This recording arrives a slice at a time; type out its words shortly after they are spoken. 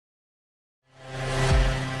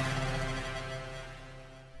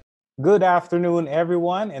Good afternoon,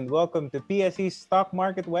 everyone, and welcome to PSE's Stock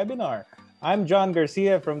Market Webinar. I'm John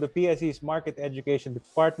Garcia from the PSE's Market Education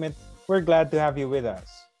Department. We're glad to have you with us.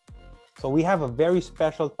 So we have a very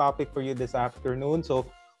special topic for you this afternoon. So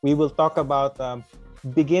we will talk about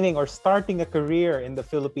beginning or starting a career in the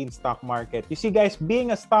Philippine stock market. You see, guys, being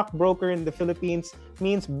a stockbroker in the Philippines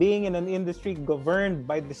means being in an industry governed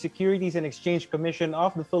by the Securities and Exchange Commission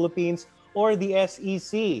of the Philippines, or the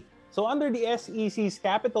SEC. So under the SEC's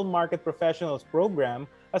Capital Market Professionals program,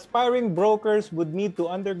 aspiring brokers would need to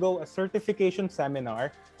undergo a certification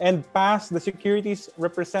seminar and pass the Securities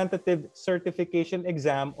Representative Certification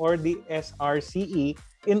Exam, or the SRCE,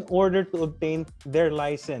 in order to obtain their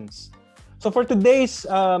license. So for today's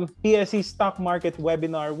PSE Stock Market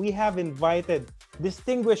webinar, we have invited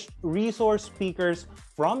distinguished resource speakers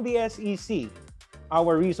from the SEC.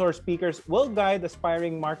 Our resource speakers will guide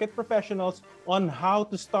aspiring market professionals on how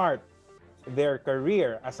to start their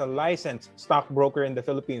career as a licensed stockbroker in the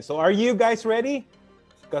Philippines. So are you guys ready?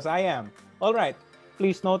 Because I am. All right.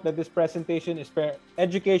 Please note that this presentation is for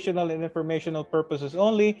educational and informational purposes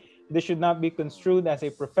only. This should not be construed as a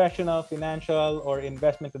professional, financial, or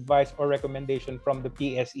investment advice or recommendation from the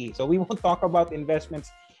PSE. So we won't talk about investments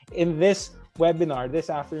in this webinar, this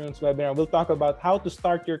afternoon's webinar. We'll talk about how to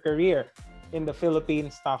start your career in the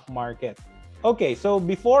Philippine stock market. Okay, so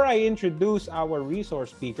before I introduce our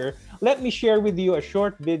resource speaker, let me share with you a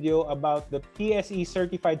short video about the PSE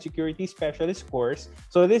Certified Security Specialist course.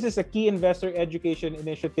 So this is a key investor education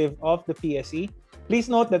initiative of the PSE. Please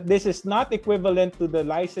note that this is not equivalent to the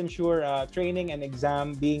licensure training and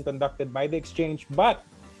exam being conducted by the exchange. But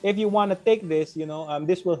if you want to take this,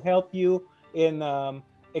 this will help you in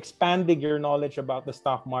expanding your knowledge about the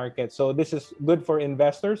stock market. So this is good for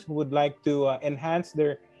investors who would like to enhance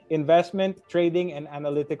their investment, trading, and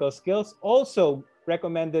analytical skills. Also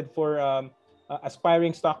recommended for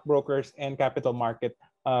aspiring stockbrokers and capital market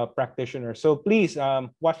practitioners. So please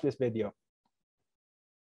watch this video.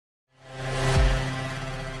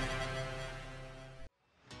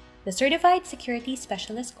 The Certified Security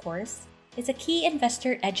Specialist course is a key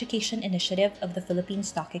investor education initiative of the Philippine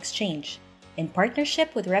Stock Exchange in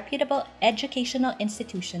partnership with reputable educational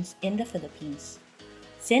institutions in the Philippines.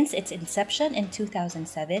 Since its inception in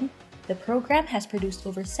 2007, the program has produced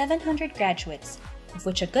over 700 graduates, of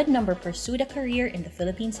which a good number pursued a career in the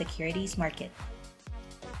Philippine securities market.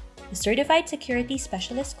 The Certified Security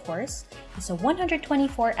Specialist course is a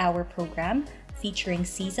 124-hour program featuring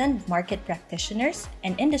seasoned market practitioners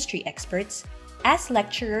and industry experts as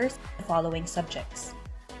lecturers in the following subjects: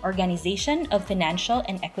 organization of financial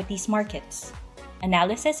and equities markets,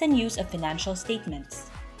 analysis and use of financial statements,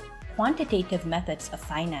 quantitative methods of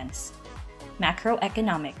finance,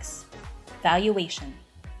 macroeconomics, valuation,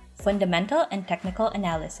 fundamental and technical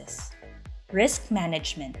analysis, risk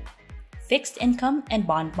management, fixed income and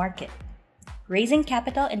bond market, raising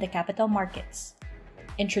capital in the capital markets,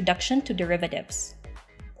 introduction to derivatives,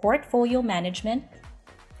 portfolio management,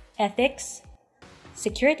 ethics,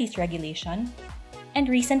 securities regulation, and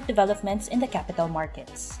recent developments in the capital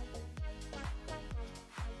markets.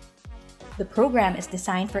 The program is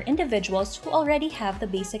designed for individuals who already have the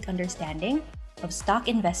basic understanding of stock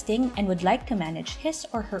investing and would like to manage his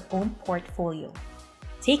or her own portfolio.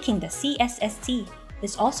 Taking the CSST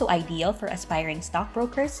is also ideal for aspiring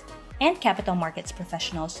stockbrokers and capital markets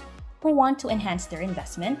professionals who want to enhance their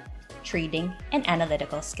investment, trading, and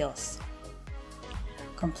analytical skills.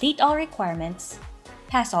 Complete all requirements,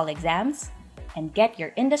 pass all exams, and get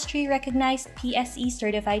your industry-recognized PSE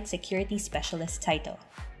Certified Security Specialist title.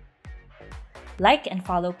 Like and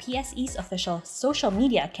follow PSE's official social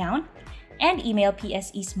media account and email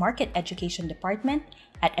PSE's Market Education Department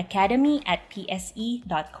at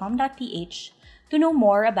academy@pse.com.ph to know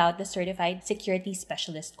more about the Certified Security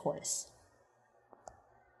Specialist course.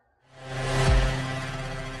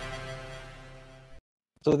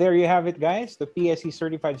 So there you have it, guys, the PSE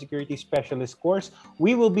Certified Security Specialist course.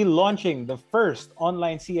 We will be launching the first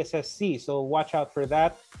online CSSC, so watch out for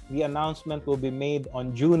that. The announcement will be made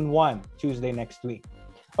on June 1, Tuesday next week.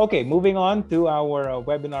 Okay, moving on to our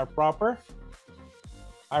webinar proper.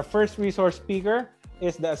 Our first resource speaker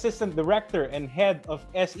is the Assistant Director and Head of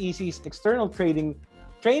SEC's External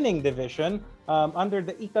Training Division under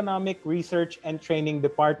the Economic Research and Training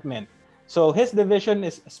Department. So his division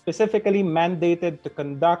is specifically mandated to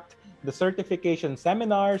conduct the certification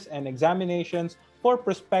seminars and examinations for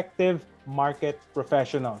prospective market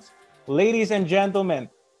professionals. Ladies and gentlemen,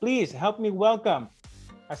 please help me welcome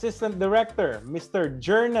Assistant Director, Mr.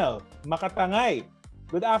 Journal Makatangay.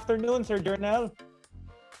 Good afternoon, Sir Journal.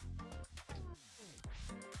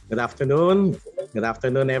 Good afternoon. Good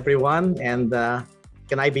afternoon, everyone. And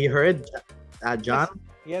Can I be heard, John?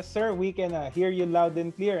 Yes, sir. We can hear you loud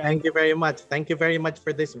and clear. Thank you very much. Thank you very much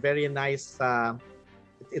for this very nice.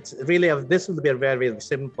 It's really this will be a very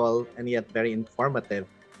simple and yet very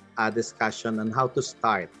informative discussion on how to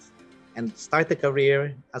start a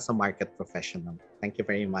career as a market professional. Thank you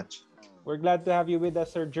very much. We're glad to have you with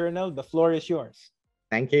us, Sir Journal. The floor is yours.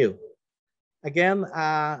 Thank you. Again,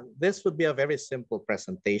 this would be a very simple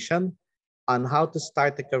presentation on how to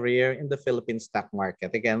start a career in the Philippine stock market.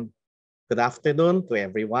 Again, good afternoon to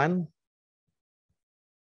everyone.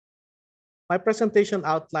 My presentation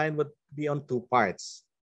outline would be on two parts.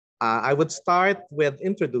 I would start with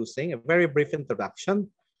introducing a very brief introduction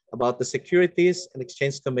about the Securities and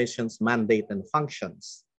Exchange Commission's mandate and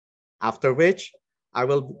functions. After which, I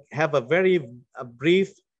will have a brief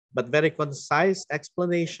but very concise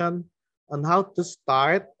explanation on how to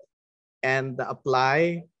start and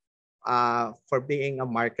apply for being a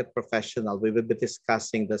market professional. We will be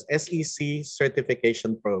discussing the SEC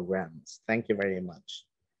certification programs. Thank you very much.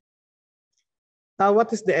 Now,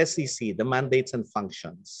 what is the SEC, the mandates and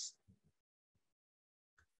functions?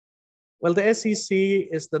 Well, the SEC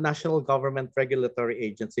is the national government regulatory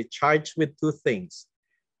agency charged with two things.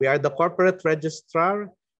 We are the corporate registrar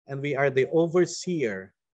and we are the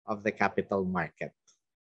overseer of the capital market.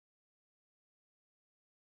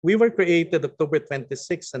 We were created October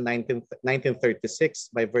 26 in 1936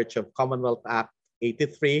 by virtue of Commonwealth Act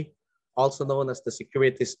 83, also known as the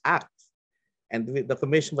Securities Act. And the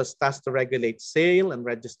commission was tasked to regulate sale and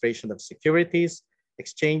registration of securities,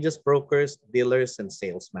 exchanges, brokers, dealers, and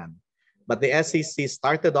salesmen. But the SEC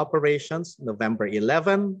started operations November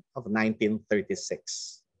 11 of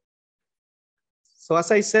 1936. So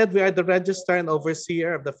as I said, we are the registrar and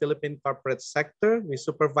overseer of the Philippine corporate sector. We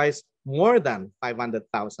supervise more than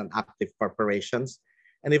 500,000 active corporations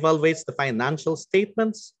and evaluates the financial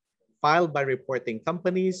statements filed by reporting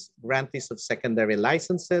companies, grantees of secondary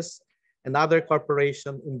licenses, and other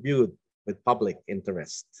corporations imbued with public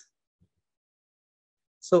interest.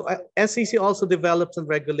 So SEC also develops and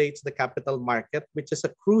regulates the capital market, which is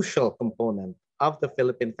a crucial component of the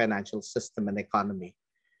Philippine financial system and economy.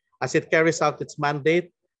 As it carries out its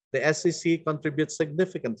mandate, the SEC contributes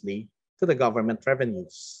significantly to the government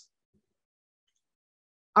revenues.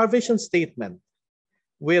 Our vision statement,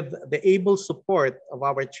 with the able support of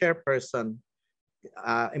our chairperson,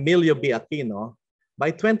 Emilio B. Aquino,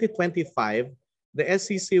 by 2025, the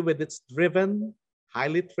SEC, with its driven,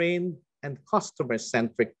 highly trained, and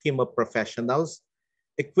customer-centric team of professionals,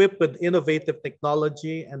 equipped with innovative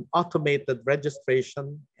technology and automated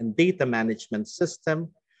registration and data management system,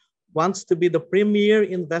 wants to be the premier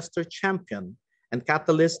investor champion and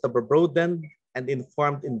catalyst of a broadened and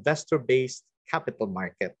informed investor-based capital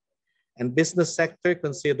market and business sector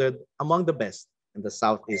considered among the best in the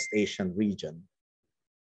Southeast Asian region.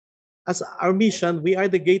 As our mission, we are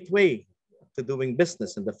the gateway to doing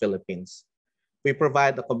business in the Philippines. We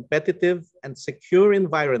provide a competitive and secure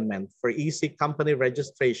environment for easy company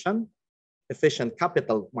registration, efficient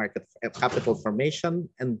capital formation,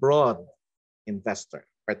 and broad investor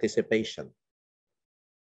participation.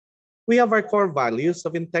 We have our core values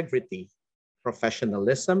of integrity,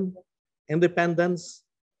 professionalism, independence,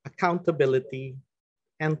 accountability,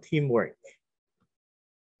 and teamwork.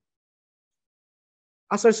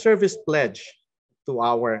 As our service pledge to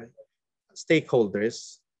our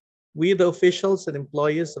stakeholders, we, the officials and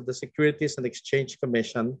employees of the Securities and Exchange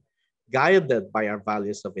Commission, guided by our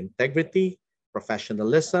values of integrity,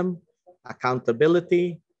 professionalism,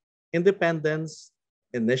 accountability, independence,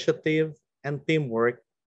 initiative, and teamwork,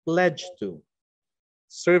 pledge to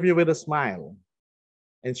serve you with a smile,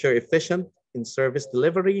 ensure efficient in-service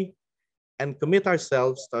delivery, and commit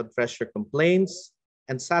ourselves to address your complaints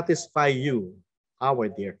and satisfy you, our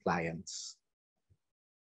dear clients.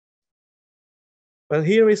 Well,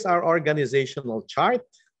 here is our organizational chart.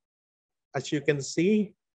 As you can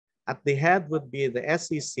see, at the head would be the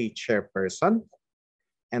SEC chairperson,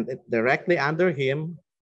 and directly under him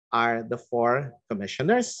are the four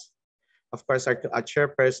commissioners. Of course, our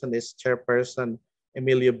chairperson is Chairperson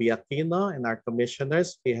Emilio B. Aquino, and our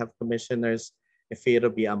commissioners, we have Commissioners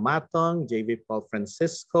Efiro B. Amatong, J.V. Paul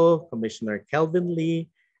Francisco, Commissioner Kelvin Lee,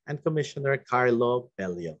 and Commissioner Carlo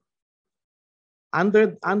Bello.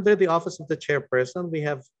 Under the office of the chairperson, we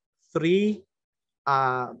have three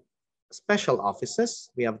special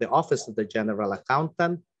offices. We have the Office of the General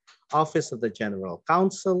Accountant, Office of the General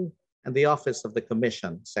Counsel, and the Office of the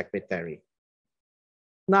Commission Secretary.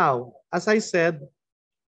 Now, as I said,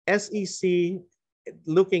 SEC,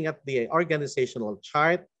 looking at the organizational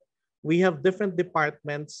chart, we have different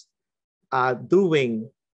departments doing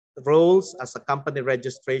roles as a company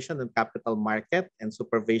registration and capital market and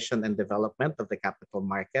supervision and development of the capital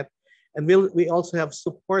market. And we also have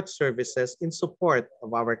support services in support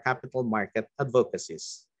of our capital market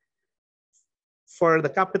advocacies. For the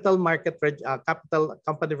capital market, capital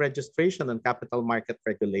company registration and capital market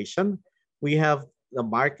regulation, we have the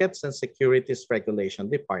Markets and Securities Regulation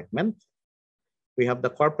Department. We have the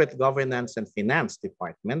Corporate Governance and Finance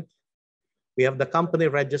Department. We have the Company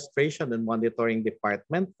Registration and Monitoring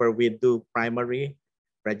Department, where we do primary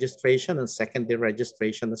registration and secondary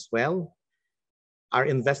registration as well. Our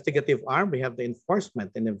investigative arm, we have the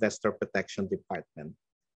Enforcement and Investor Protection Department.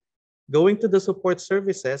 Going to the support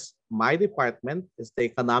services, my department is the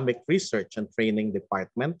Economic Research and Training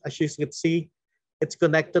Department. As you can see, it's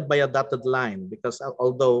connected by a dotted line because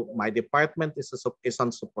although my department is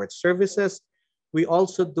on support services, we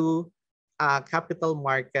also do capital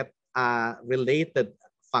market related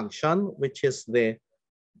function, which is the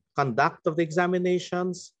conduct of the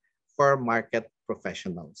examinations for market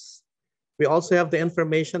professionals. We also have the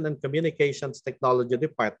Information and Communications Technology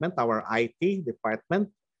Department, our IT department.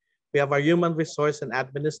 We have our Human Resource and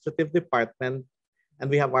Administrative Department, and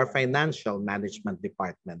we have our Financial Management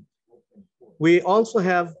Department. We also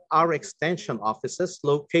have our extension offices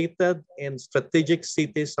located in strategic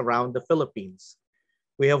cities around the Philippines.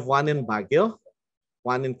 We have one in Baguio,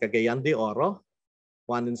 one in Cagayan de Oro,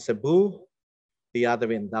 one in Cebu, the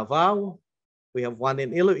other in Davao. We have one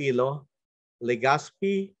in Iloilo,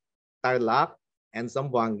 Legazpi, Tarlac, and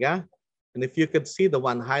Zamboanga. And if you could see, the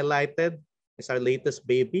one highlighted is our latest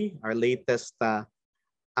baby, our latest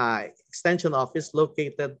extension office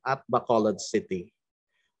located at Bacolod City.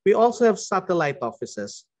 We also have satellite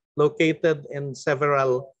offices located in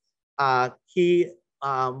several key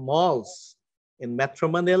malls in Metro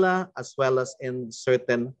Manila, as well as in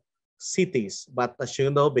certain cities. But as you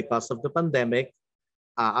know, because of the pandemic,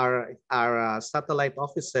 our satellite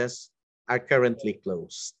offices are currently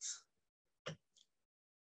closed.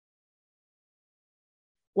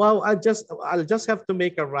 Well, I'll just have to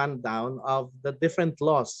make a rundown of the different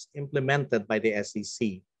laws implemented by the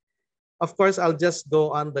SEC. Of course, I'll just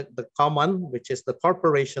go on the common, which is the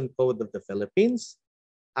Corporation Code of the Philippines.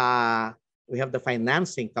 We have the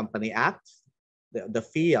Financing Company Act, the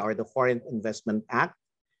FIA or the Foreign Investment Act,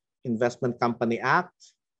 Investment Company Act,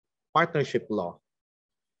 Partnership Law.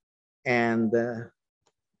 And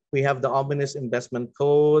we have the Omnibus Investment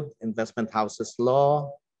Code, Investment Houses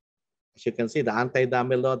Law. As you can see, the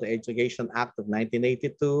Anti-Dummy Law, the Education Act of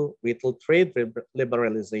 1982, Retail Trade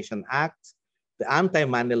Liberalization Act, the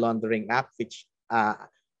Anti-Money Laundering Act, which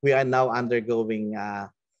we are now undergoing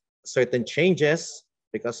certain changes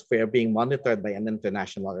because we are being monitored by an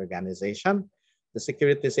international organization, the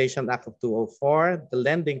Securitization Act of 2004, the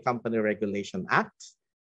Lending Company Regulation Act,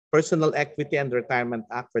 Personal Equity and Retirement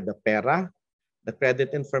Act for the PERA, the Credit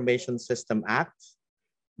Information System Act,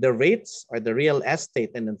 the REITs or the Real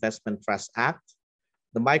Estate and Investment Trust Act,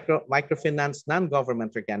 the Microfinance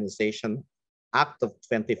Non-Government Organization Act of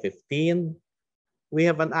 2015. We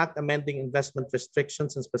have an act amending investment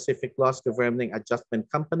restrictions and specific laws governing adjustment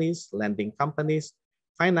companies, lending companies,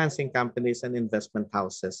 financing companies, and investment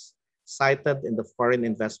houses cited in the Foreign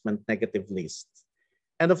Investment Negative List.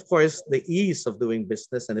 And of course, the Ease of Doing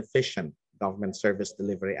Business and Efficient Government Service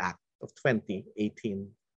Delivery Act of 2018.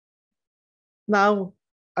 Now,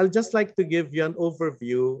 I'll just like to give you an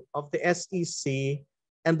overview of the SEC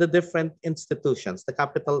and the different institutions, the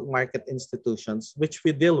capital market institutions, which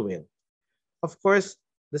we deal with. Of course,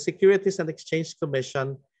 the Securities and Exchange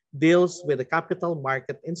Commission deals with the capital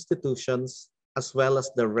market institutions as well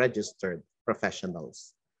as the registered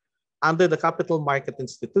professionals. Under the capital market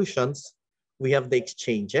institutions, we have the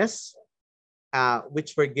exchanges,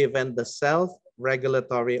 which were given the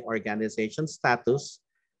self-regulatory organization status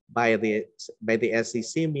by the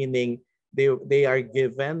SEC, meaning they are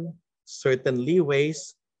given certain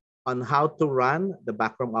leeways on how to run the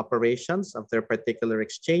backroom operations of their particular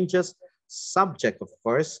exchanges, subject, of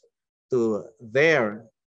course, to their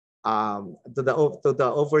to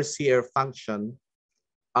the overseer function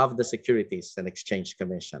of the Securities and Exchange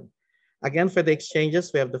Commission. Again, for the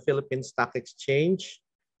exchanges, we have the Philippine Stock Exchange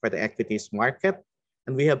for the equities market,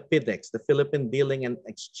 and we have PIDEX, the Philippine Dealing and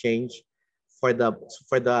Exchange for the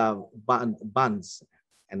bonds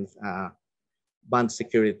and bond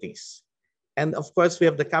securities. And of course, we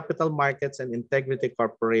have the Capital Markets and Integrity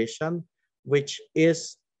Corporation, which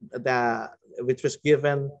was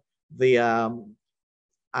given the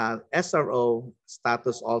SRO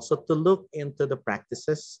status also to look into the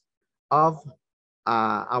practices of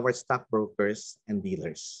our stockbrokers and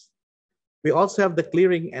dealers. We also have the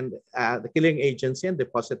clearing and the clearing agency and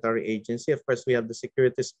depository agency. Of course, we have the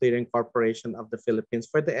Securities Clearing Corporation of the Philippines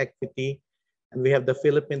for the equity, and we have the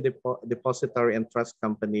Philippine Depository and Trust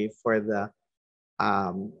Company for the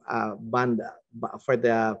bond for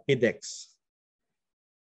the PDEX.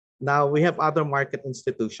 Now we have other market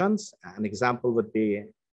institutions. An example would be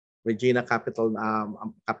Regina Capital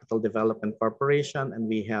Development Corporation, and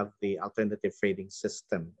we have the Alternative Trading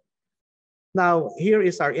System. Now, here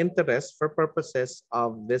is our interest for purposes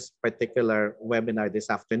of this particular webinar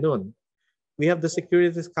this afternoon. We have the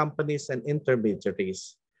securities companies and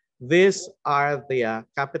intermediaries. These are the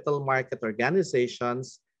capital market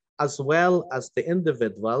organizations as well as the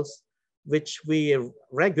individuals which we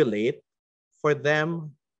regulate for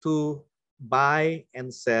them to buy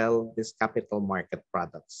and sell these capital market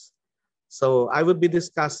products. So I will be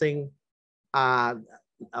discussing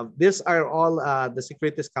these are all the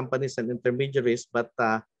securities companies and intermediaries, but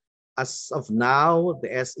as of now,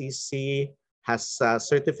 the SEC has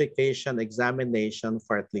certification examination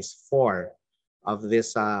for at least 4 of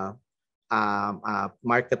these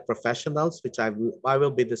market professionals, which I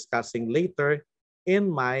will be discussing later in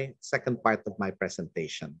my second part of my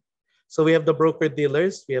presentation. So we have the broker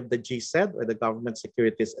dealers, we have the GSED or the government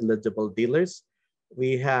securities eligible dealers.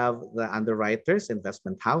 We have the underwriters,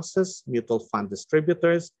 investment houses, mutual fund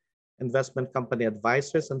distributors, investment company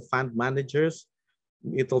advisors and fund managers,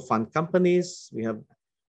 mutual fund companies. We have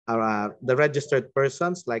the registered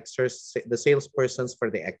persons like the salespersons for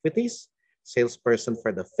the equities, salesperson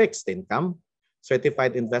for the fixed income,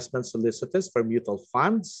 certified investment solicitors for mutual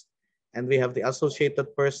funds, and we have the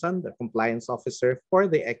associated person, the compliance officer for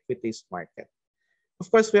the equities market. Of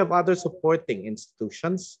course, we have other supporting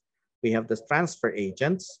institutions. We have the transfer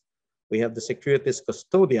agents, we have the securities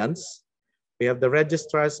custodians, we have the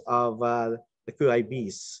registrars of the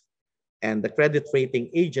QIBs and the credit rating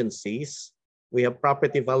agencies, we have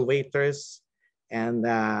property evaluators, and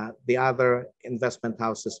the other investment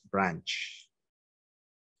houses branch.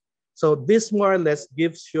 So this more or less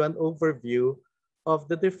gives you an overview of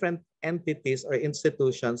the different entities or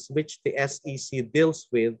institutions which the SEC deals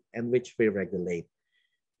with and which we regulate.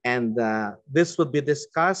 And this will be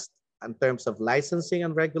discussed in terms of licensing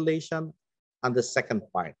and regulation on the second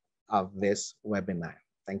part of this webinar.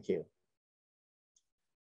 Thank you.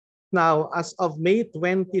 Now, as of May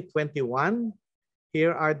 2021,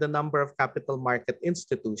 here are the number of capital market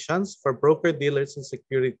institutions. For broker dealers and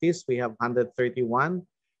securities, we have 131.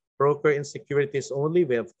 Broker in securities only,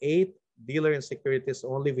 we have 8. Dealer in securities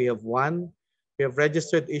only, we have 1. We have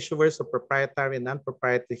registered issuers of proprietary and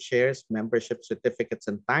non-proprietary shares, membership certificates,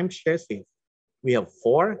 and timeshares. We have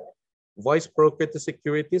 4. Voice broker to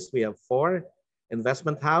securities, we have 4.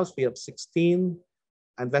 Investment house, we have 16.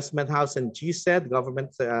 Investment house and GSED,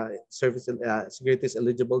 government securities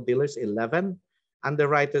eligible dealers, 11.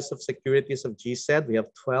 Underwriters of securities of GSED, we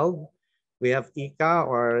have 12. We have ICA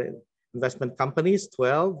or investment companies,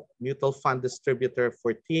 12. Mutual fund distributor,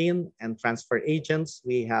 14. And transfer agents,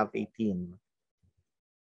 we have 18.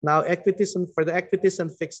 Now, for the equities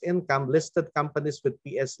and fixed income, listed companies with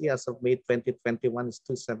PSE as of May 2021 is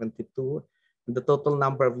 272. And the total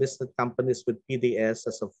number of listed companies with PDS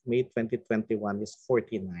as of May 2021 is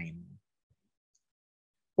 49.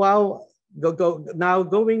 Wow, now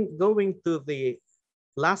going to the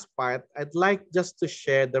last part, I'd like just to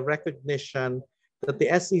share the recognition that the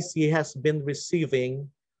SEC has been receiving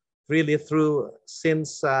really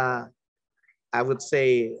since I would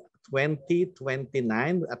say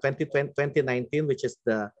 2019, which is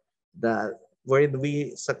where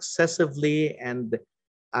we successively and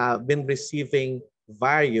been receiving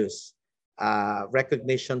various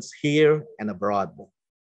recognitions here and abroad.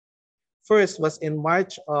 First was in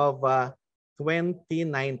March of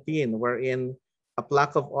 2019, wherein a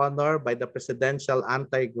plaque of honor by the Presidential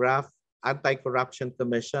Anti-Corruption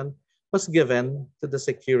Commission was given to the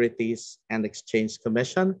Securities and Exchange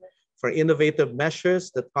Commission for innovative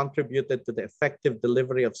measures that contributed to the effective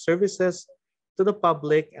delivery of services to the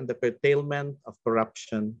public and the curtailment of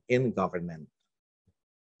corruption in government.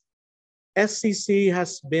 SEC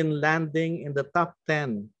has been landing in the top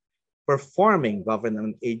 10 performing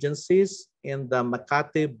government agencies in the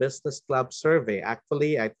Makati Business Club survey.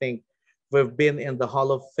 Actually, I think we've been in the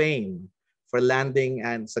Hall of Fame for landing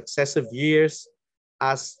and successive years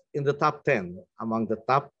as in the top 10 among the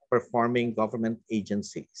top performing government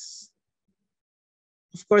agencies.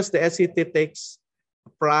 Of course, the SEC takes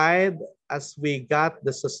pride as we got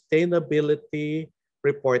the Sustainability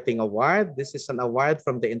Reporting Award. This is an award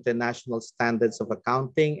from the International Standards of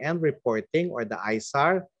Accounting and Reporting, or the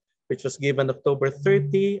ISAR, which was given October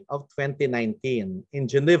 30 of 2019 in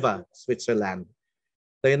Geneva, Switzerland.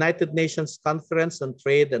 The United Nations Conference on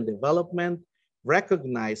Trade and Development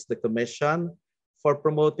recognized the Commission for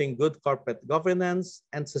promoting good corporate governance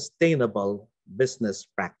and sustainable business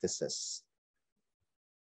practices.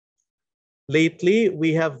 Lately,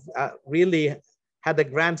 we have really had a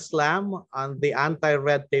grand slam on the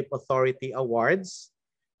Anti-Red Tape Authority Awards.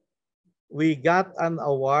 We got an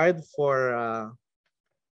award for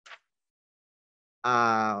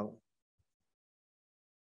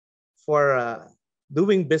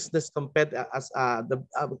doing business a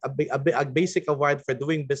basic award for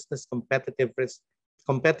doing business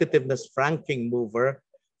competitiveness ranking mover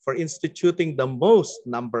for instituting the most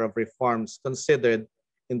number of reforms considered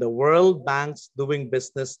in the World Bank's Doing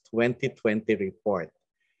Business 2020 report.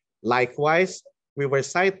 Likewise, we were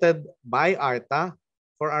cited by ARTA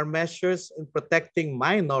for our measures in protecting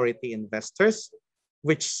minority investors,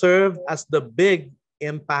 which served as the Big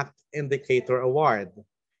Impact Indicator Award.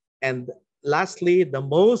 And lastly, the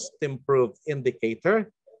most improved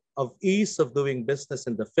indicator of ease of doing business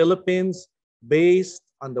in the Philippines based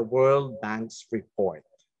on the World Bank's report.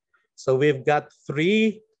 So we've got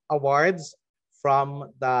 3 awards from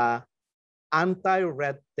the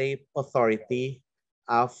Anti-Red Tape Authority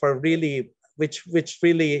for really, which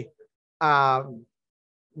really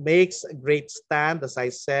makes a great stand, as I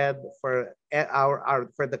said, for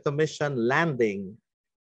for the Commission landing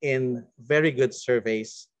in very good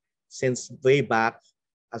surveys since way back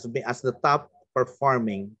as the top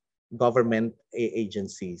performing government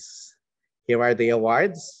agencies. Here are the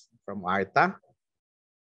awards from ARTA.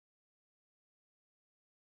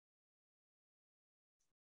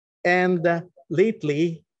 And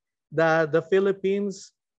lately, the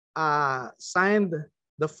Philippines signed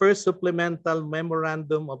the first supplemental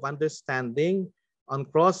memorandum of understanding on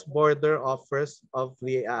cross-border offers of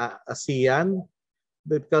the ASEAN,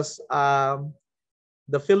 because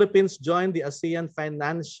the Philippines joined the ASEAN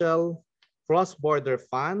Financial Cross-Border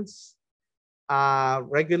Funds.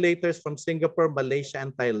 Regulators from Singapore, Malaysia,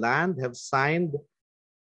 and Thailand have signed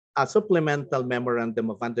a supplemental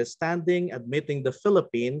memorandum of understanding admitting the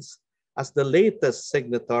Philippines as the latest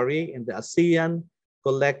signatory in the ASEAN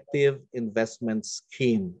Collective Investment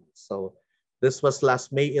Scheme. So this was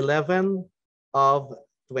last May 11 of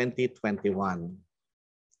 2021.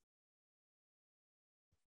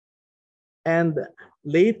 And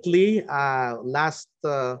lately,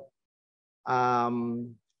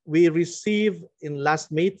 we received in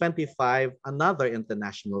last May 25 another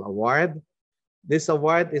international award. This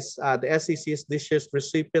award is the SEC is this year's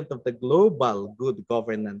recipient of the Global Good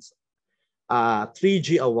Governance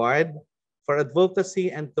 3G Award for Advocacy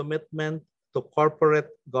and Commitment to Corporate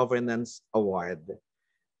Governance Award.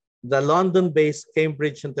 The London-based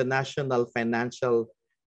Cambridge International Financial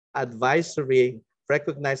Advisory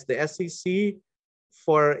recognized the SEC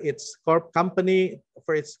for its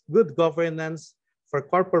for its good governance for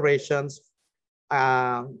corporations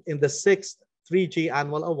in the 6th 3G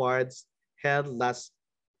Annual Awards held last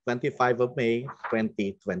 25 of May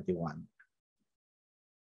 2021.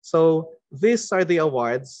 So these are the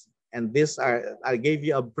awards, and I gave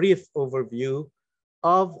you a brief overview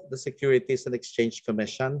of the Securities and Exchange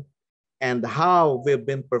Commission and how we've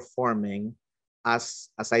been performing as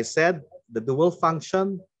I said, the dual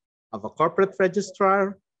function of a corporate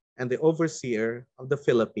registrar and the overseer of the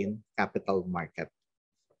Philippine capital market.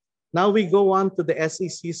 Now we go on to the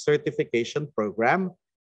SEC certification program.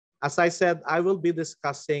 As I said, I will be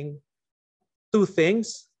discussing 2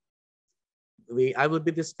 things. I will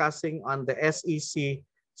be discussing on the SEC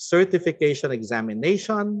certification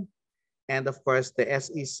examination and of course the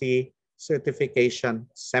SEC certification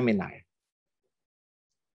seminar.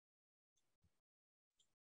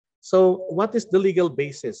 So what is the legal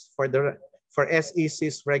basis for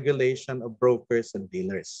SEC's regulation of brokers and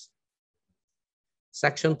dealers?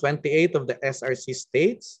 Section 28 of the SRC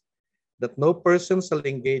states that no person shall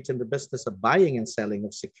engage in the business of buying and selling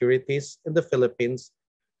of securities in the Philippines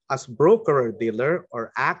as broker or dealer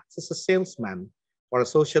or act as a salesman or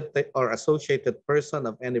associated person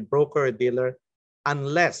of any broker or dealer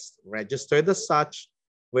unless registered as such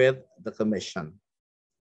with the Commission.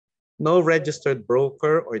 No registered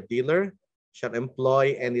broker or dealer shall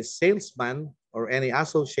employ any salesman or any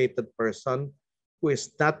associated person who is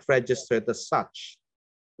not registered as such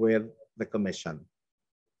with the Commission.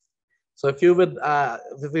 So if you would,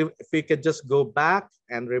 if we could just go back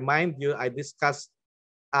and remind you, I discussed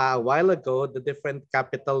a while ago the different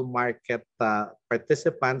capital market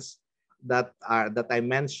participants that I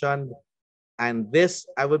mentioned, and this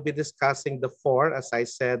I will be discussing the 4, as I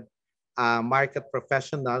said, market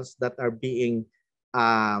professionals that are being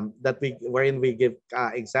wherein we give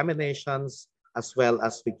examinations as well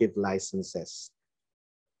as we give licenses.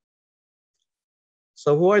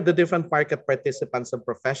 So who are the different market participants and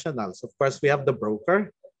professionals? Of course, we have the broker,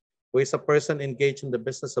 who is a person engaged in the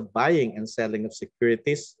business of buying and selling of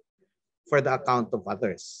securities for the account of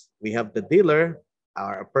others. We have the dealer,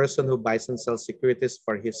 or a person who buys and sells securities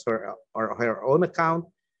for his or her own account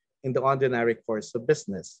in the ordinary course of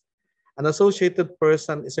business. An associated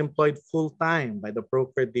person is employed full-time by the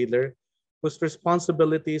broker-dealer whose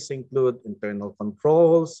responsibilities include internal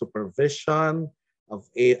control, supervision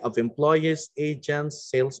of employees, agents,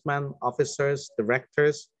 salesmen, officers,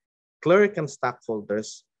 directors, clerk, and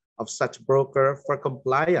stockholders of such broker for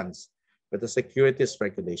compliance with the Securities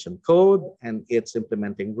Regulation Code and its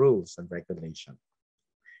implementing rules and regulation.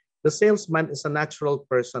 The salesman is a natural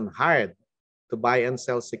person hired to buy and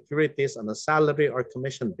sell securities on a salary or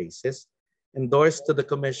commission basis, endorsed to the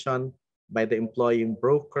commission by the employing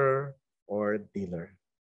broker or dealer.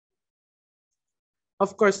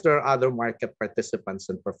 Of course, there are other market participants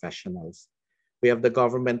and professionals. We have the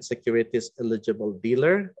government securities eligible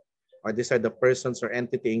dealer, or these are the persons or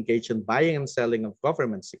entity engaged in buying and selling of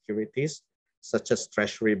government securities, such as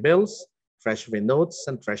treasury bills, treasury notes,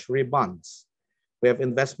 and treasury bonds. We have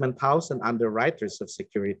investment house and underwriters of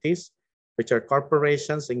securities, which are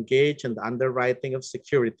corporations engaged in the underwriting of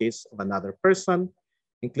securities of another person,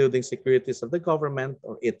 including securities of the government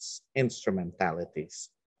or its instrumentalities.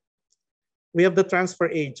 We have the transfer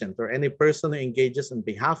agent, or any person who engages on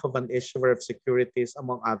behalf of an issuer of securities,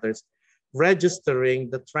 among others, registering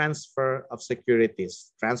the transfer of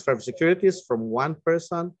securities from one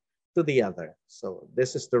person to the other. So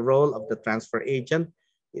this is the role of the transfer agent.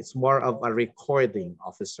 It's more of a recording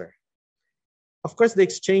officer. Of course, the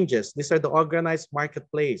exchanges, these are the organized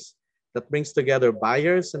marketplace that brings together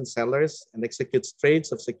buyers and sellers and executes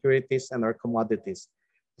trades of securities and or commodities.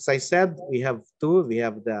 As I said, we have two. We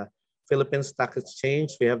have the Philippine Stock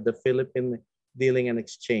Exchange. We have the Philippine Dealing and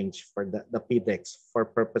Exchange for the PDEX for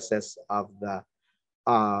purposes of the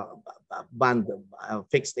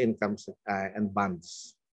fixed incomes and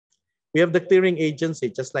bonds. We have the clearing agency,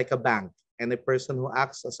 just like a bank, and a person who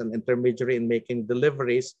acts as an intermediary in making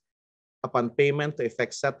deliveries upon payment to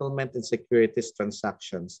effect settlement in securities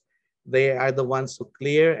transactions. They are the ones who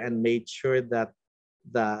clear and made sure that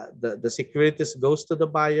the securities goes to the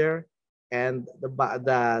buyer and the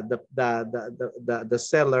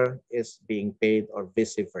seller is being paid, or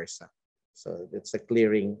vice versa. So it's a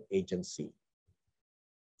clearing agency.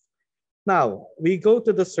 Now, we go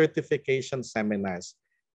to the certification seminars.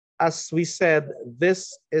 As we said,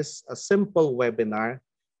 this is a simple webinar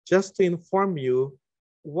just to inform you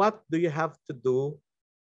what do you have to do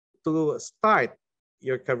to start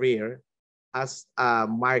your career as a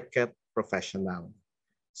market professional.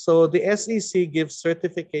 So the SEC gives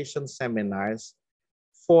certification seminars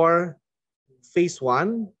for phase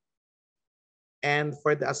 1 and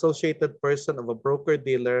for the associated person of a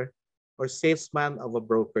broker-dealer or salesman of a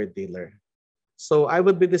broker-dealer. So I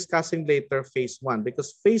will be discussing later phase 1,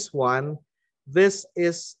 because phase 1, this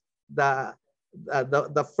is the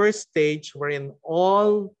first stage wherein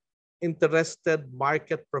all interested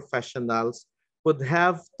market professionals would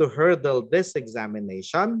have to hurdle this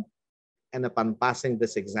examination. And upon passing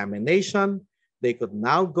this examination, they could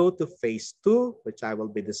now go to phase 2, which I will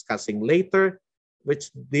be discussing later,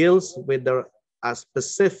 which deals with the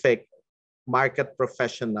specific market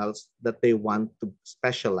professionals that they want to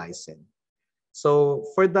specialize in. So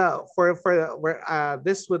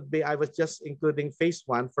this would be, I was just including phase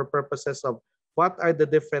 1 for purposes of what are the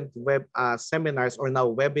different seminars or now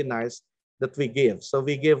webinars that we give. So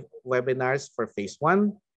we give webinars for phase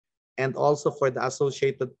 1, and also for the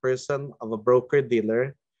associated person of a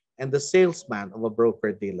broker-dealer and the salesman of a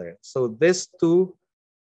broker-dealer. So these two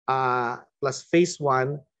plus phase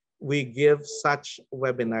 1, we give such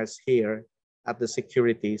webinars here at the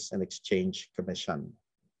Securities and Exchange Commission.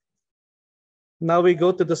 Now we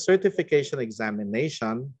go to the certification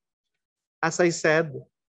examination. As I said,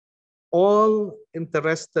 all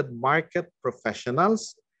interested market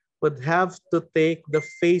professionals would have to take the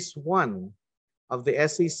phase 1 of the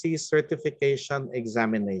SEC certification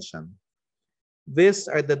examination. These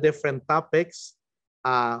are the different topics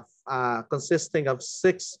consisting of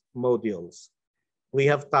 6 modules. We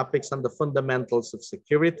have topics on the fundamentals of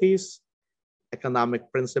securities,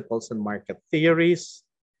 economic principles and market theories.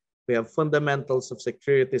 We have fundamentals of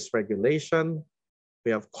securities regulation.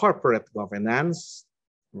 We have corporate governance,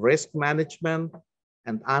 risk management,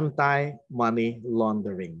 and anti-money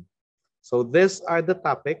laundering. So these are the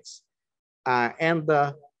topics.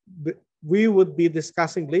 We would be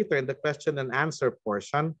discussing later in the question and answer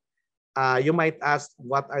portion. You might ask,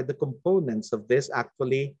 what are the components of this?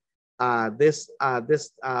 Actually, this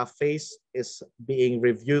phase is being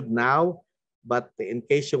reviewed now but in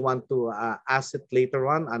case you want to ask it later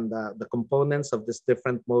on the components of these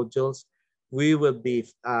different modules, we will be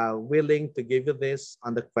willing to give you this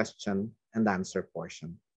on the question and answer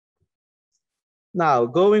portion. Now,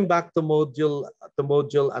 going back to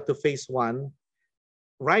to phase one,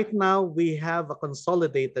 right now we have a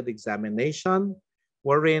consolidated examination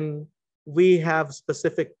wherein we have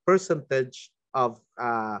specific percentage of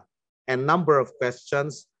and number of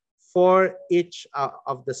questions for each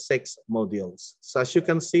of the 6 modules. So as you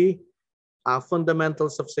can see,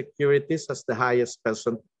 fundamentals of securities has the highest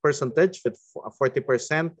percentage with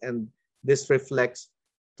 40%, and this reflects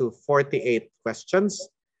to 48 questions.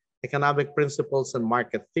 Economic principles and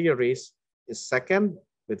market theories is second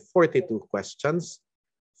with 42 questions.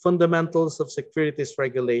 Fundamentals of securities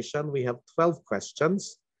regulation, we have 12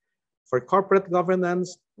 questions. For corporate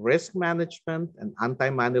governance, risk management, and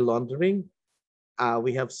anti-money laundering,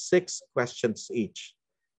 we have 6 questions each.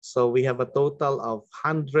 So we have a total of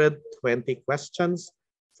 120 questions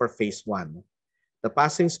for phase one. The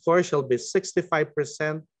passing score shall be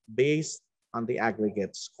 65% based on the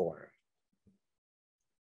aggregate score.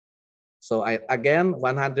 So again,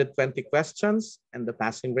 120 questions and the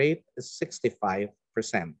passing rate is 65%.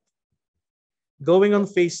 Going on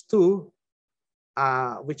phase two,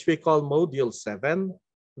 which we call module 7,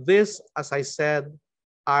 this, as I said,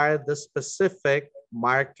 are the specific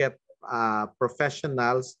market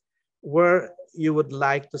professionals where you would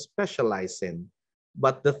like to specialize in.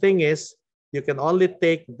 But the thing is, you can only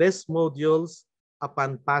take these modules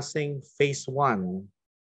upon passing phase 1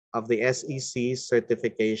 of the SEC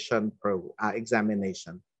certification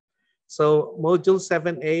examination. So module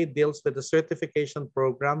 7A deals with the certification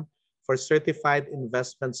program for certified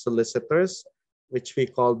investment solicitors, which we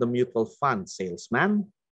call the mutual fund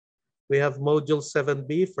salesman. We have module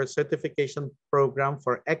 7B for certification program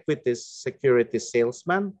for equities securities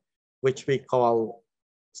salesman, which we call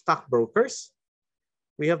stockbrokers.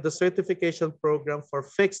 We have the certification program for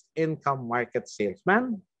fixed income market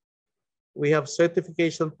salesman. We have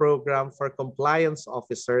certification program for compliance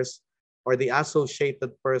officers or the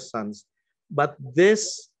associated persons, but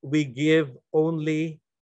this we give only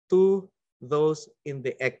to those in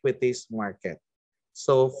the equities market.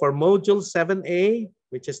 So for module 7A,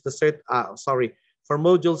 which is the for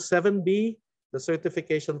module 7B, the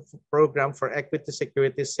certification program for equity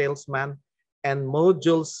securities salesman, and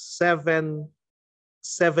module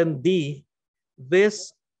 7D,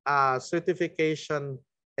 this certification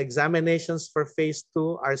examinations for phase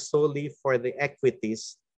 2 are solely for the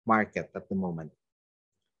equities market at the moment.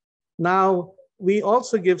 Now, we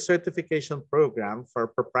also give certification program for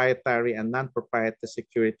proprietary and non-proprietary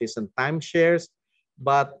securities and timeshares,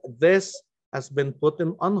 but this has been put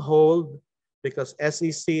on hold because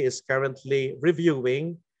SEC is currently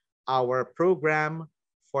reviewing our program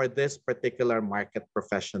for this particular market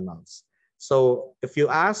professionals. So if you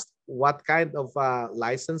ask what kind of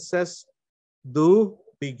licenses do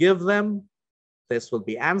we give them, this will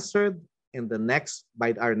be answered in the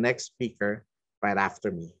by our next speaker right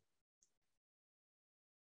after me.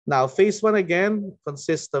 Now, phase 1 again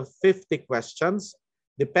consists of 50 questions,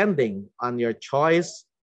 depending on your choice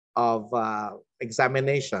of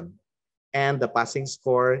examination, and the passing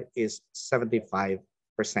score is 75%.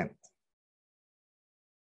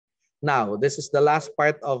 Now, this is the last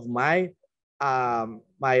part of my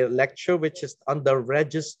my lecture, which is on the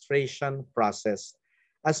registration process.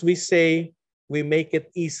 As we say, we make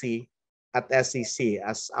it easy at SEC.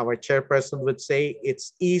 As our chairperson would say,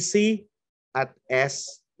 it's easy at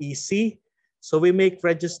SEC. So we make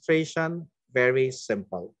registration very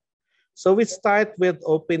simple. So we start with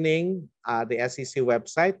opening the SEC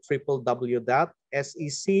website, www.sec.gov.ph.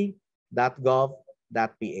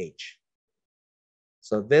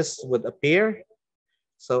 So this would appear.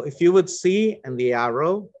 So if you would see in the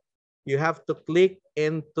arrow, you have to click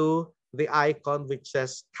into the icon which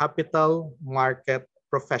says Capital Market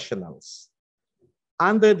Professionals.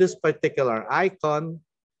 Under this particular icon,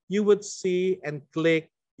 you would see and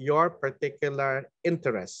click your particular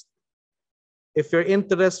interest. If your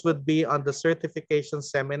interest would be on the certification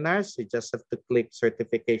seminars, you just have to click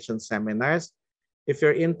certification seminars. If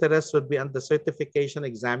your interest would be on the certification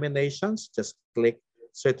examinations, just click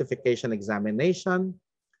certification examination.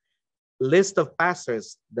 List of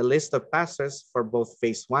passers. The list of passers for both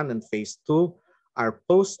phase 1 and phase 2 are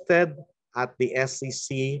posted at the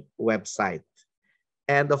SEC website.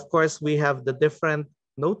 And of course, we have the different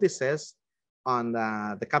notices on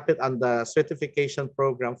the certification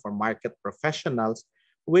program for market professionals,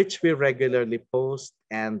 which we regularly post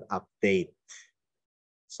and update.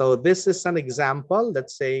 So this is an example.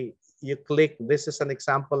 Let's say you click, this is an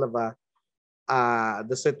example of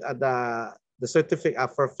the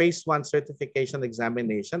for phase 1 certification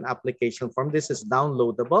examination application form. This is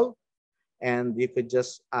downloadable, and you could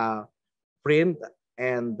just print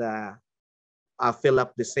and fill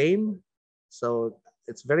up the same. So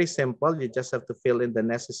it's very simple. You just have to fill in the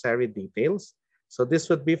necessary details. So this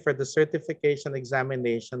would be for the certification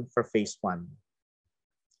examination for phase 1.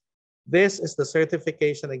 This is the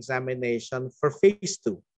certification examination for phase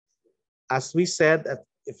 2. As we said,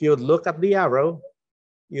 if you look at the arrow,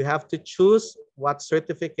 you have to choose what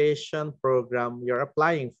certification program you're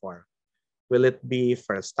applying for. Will it be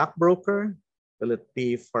for a stockbroker? Will it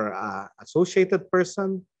be for an associated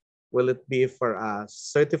person? Will it be for a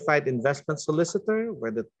certified investment solicitor?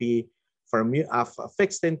 Will it be for a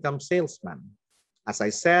fixed income salesman? As I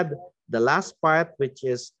said, the last part, which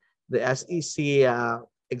is the SEC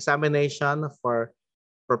examination for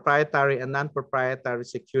proprietary and non-proprietary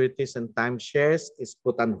securities and timeshares, is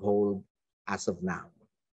put on hold as of now.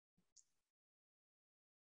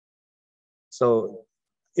 So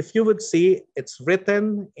if you would see, it's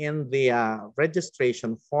written in the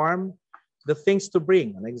registration form, the things to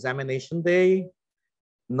bring on examination day,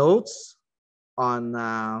 notes on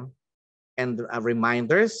and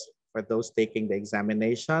reminders for those taking the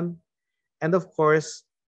examination. And of course,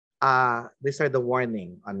 these are the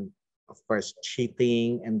warning on, of course,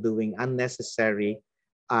 cheating and doing unnecessary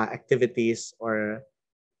activities or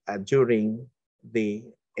during the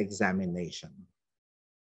examination.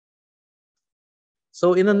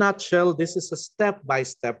 So in a nutshell, this is a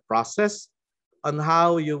step-by-step process on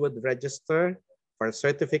how you would register for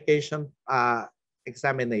certification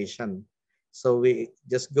examination. So we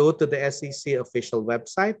just go to the SEC official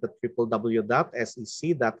website, the www.sec.gov.ph,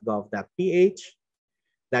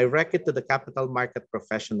 direct it to the Capital Market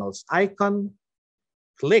Professionals icon,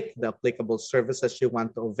 click the applicable services you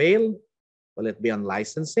want to avail. Will it be on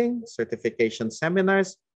licensing, certification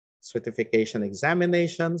seminars, certification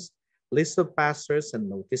examinations, list of passers and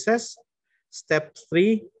notices? Step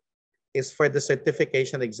 3 is for the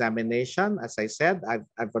certification examination. As I said,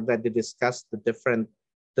 I've already discussed the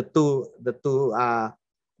two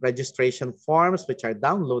registration forms, which are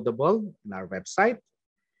downloadable in our website.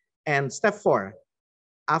 And step 4,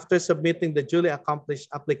 after submitting the duly accomplished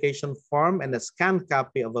application form and a scanned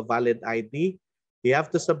copy of a valid ID, you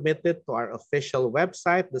have to submit it to our official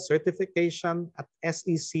website, the certification at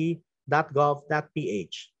sec.gov.ph.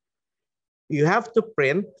 You have to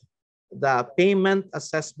print the payment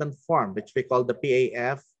assessment form, which we call the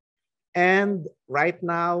PAF. And right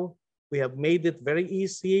now, we have made it very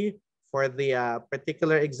easy for the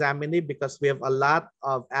particular examinee because we have a lot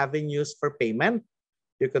of avenues for payment.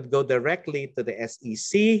 You could go directly to the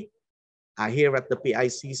SEC here at the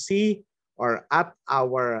PICC or at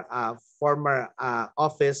our former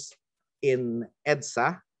office in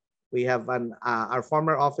EDSA. We have our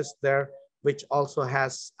former office there, which also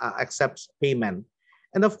has accepts payment.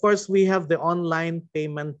 And of course, we have the online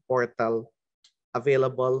payment portal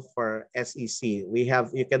available for SEC.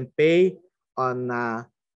 You can pay on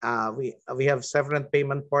we have several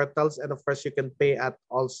payment portals, and of course you can pay at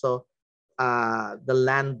also the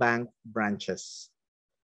land bank branches.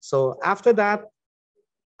 So after that,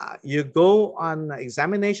 you go on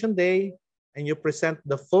examination day and you present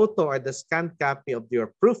the photo or the scanned copy of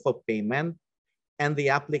your proof of payment and the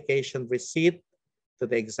application receipt to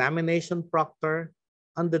the examination proctor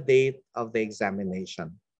on the date of the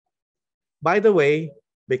examination. By the way,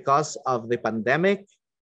 because of the pandemic,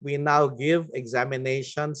 we now give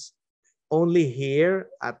examinations only here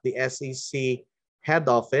at the SEC head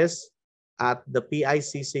office at the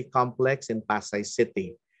PICC complex in Pasay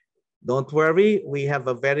City. Don't worry, we have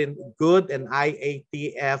a very good and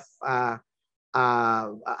IATF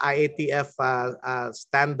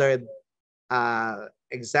standard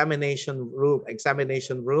examination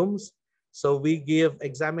rooms. So we give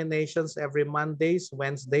examinations every Mondays,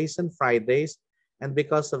 Wednesdays, and Fridays. And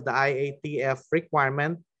because of the IATF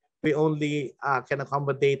requirement, we only can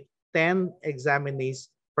accommodate 10 examinees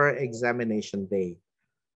per examination day.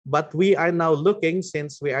 But we are now looking,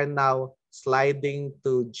 since we are now sliding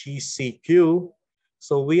to GCQ,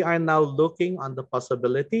 so we are now looking on the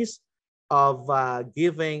possibilities of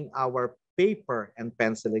giving our paper and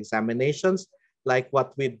pencil examinations like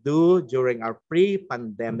what we do during our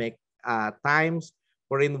pre-pandemic times,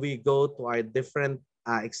 wherein we go to our different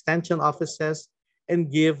extension offices and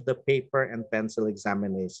give the paper and pencil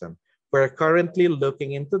examination. We're currently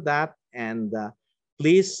looking into that, and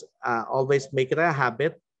please always make it a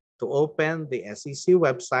habit to open the SEC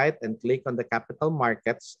website and click on the capital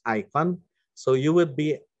markets icon so you would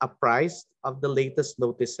be apprised of the latest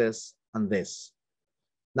notices on this.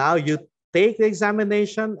 Now you take the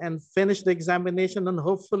examination and finish the examination, and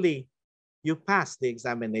hopefully you pass the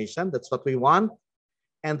examination. That's what we want.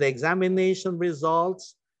 And the examination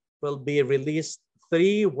results will be released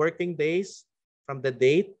 3 working days from the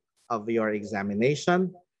date of your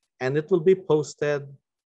examination, and it will be posted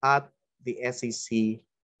at the SEC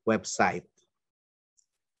website.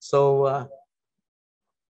 So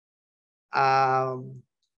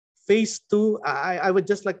phase 2, I would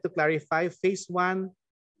just like to clarify, phase 1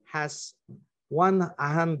 has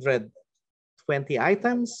 120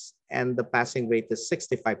 items and the passing rate is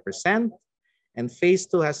 65%. And phase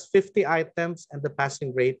 2 has 50 items and the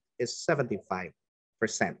passing rate is 75%.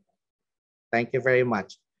 Thank you very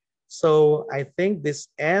much. So I think this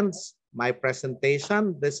ends my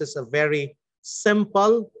presentation. This is a very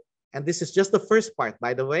simple, and this is just the first part,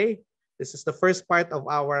 by the way. This is the first part of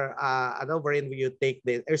our, wherein you take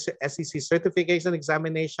the SEC certification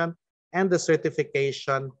examination and the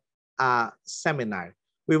certification seminar.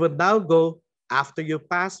 We would now go, after you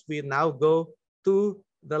pass, we now go to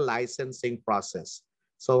the licensing process.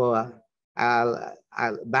 So I'll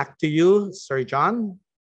back to you, Sir John.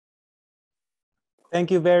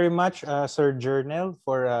 Thank you very much, Sir Journal,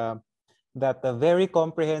 for that very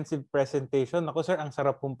comprehensive presentation. Ako, sir, ang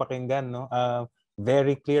sarap pong pakinggan, no?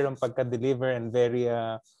 Very clear ang pagka-deliver and very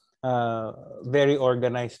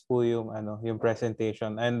organized po yung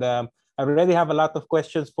presentation. And I already have a lot of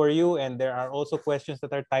questions for you, and there are also questions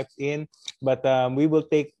that are typed in, but we will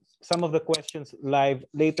take some of the questions live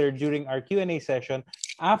later during our Q&A session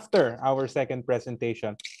after our second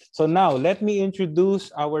presentation. So now let me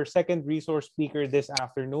introduce our second resource speaker this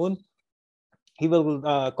afternoon. He will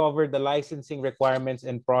cover the licensing requirements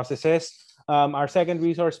and processes. Our second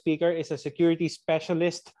resource speaker is a security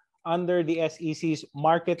specialist under the SEC's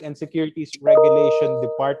Market and Securities Regulation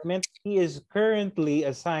Department. He is currently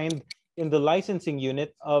assigned in the licensing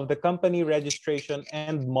unit of the Company Registration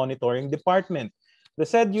and Monitoring Department. The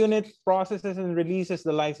said unit processes and releases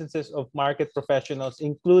the licenses of market professionals,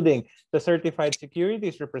 including the certified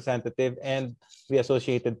securities representative and the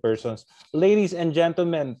associated persons. Ladies and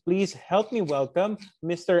gentlemen, please help me welcome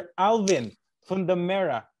Mr. Alvin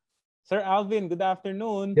Fundamera. Sir Alvin, good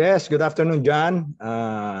afternoon. Yes, good afternoon, John.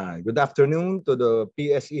 Good afternoon to the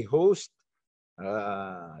PSE host,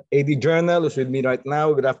 AD Journal, who's with me right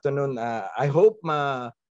now. Good afternoon. I hope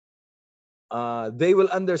they will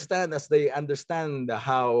understand as they understand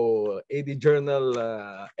how AD Journal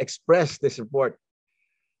expressed this report.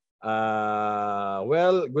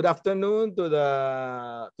 Well, good afternoon to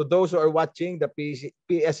those who are watching the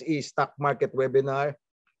PSE stock market webinar,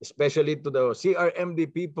 especially to the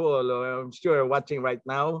CRMD people I'm sure are watching right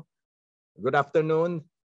now. Good afternoon.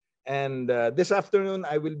 And this afternoon,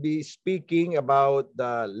 I will be speaking about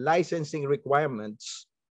the licensing requirements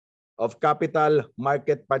of capital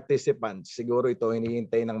market participants. Siguro ito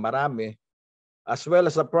hinihintay ng marami. As well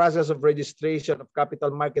as the process of registration of capital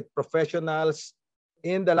market professionals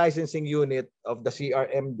in the licensing unit of the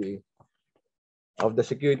CRMD, of the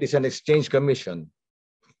Securities and Exchange Commission.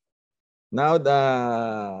 Now,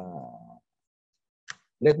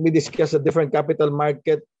 let me discuss the different capital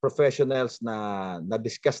market professionals na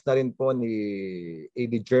na-discuss na rin po ni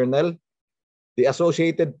AD Journal. The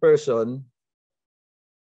associated person,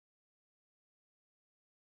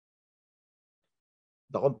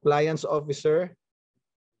 the compliance officer,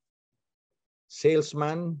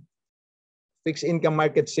 salesman, fixed income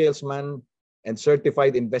market salesman, and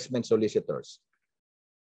certified investment solicitors.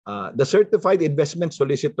 The certified investment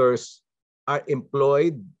solicitors are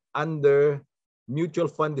employed under mutual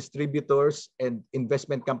fund distributors and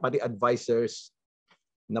investment company advisors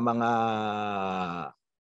na mga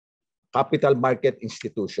capital market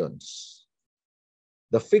institutions.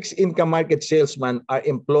 The fixed income market salesmen are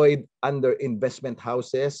employed under investment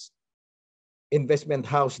houses, investment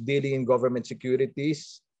house dealing in government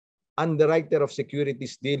securities, underwriter of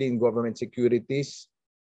securities dealing in government securities,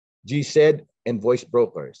 GSED, and voice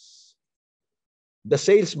brokers. The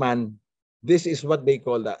salesman, this is what they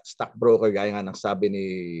call the stockbroker, gaya nga ng sabi ni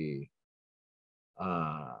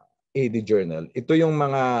AD Journal. Ito yung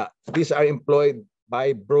these are employed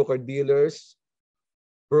by broker-dealers,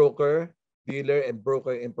 broker, dealer, and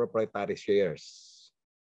broker in proprietary shares.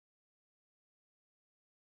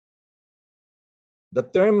 The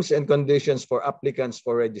terms and conditions for applicants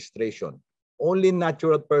for registration. Only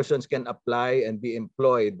natural persons can apply and be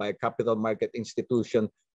employed by a capital market institution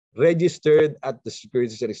registered at the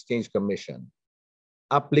Securities and Exchange Commission.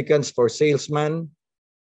 Applicants for salesman,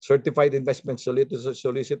 certified investment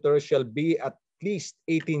solicitor shall be at least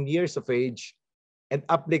 18 years of age, and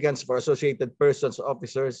applicants for associated persons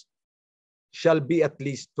officers shall be at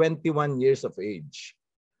least 21 years of age.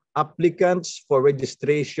 Applicants for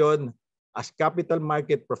registration as capital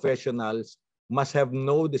market professionals must have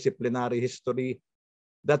no disciplinary history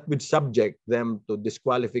that would subject them to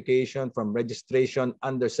disqualification from registration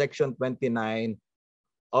under Section 29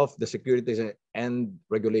 of the Securities and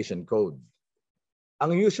Regulation Code.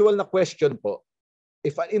 Ang usual na question po,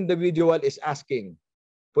 if an individual is asking,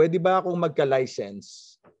 pwede ba akong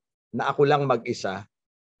magka-license na ako lang mag-isa?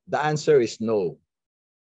 The answer is no.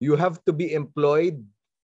 You have to be employed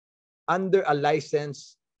under a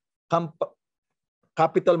licensed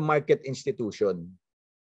capital market institution.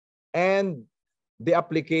 And the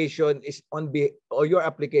application is your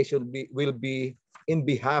application will be in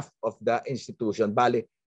behalf of the institution. Bali,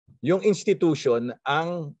 yung institution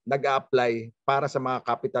ang nag-a-apply para sa mga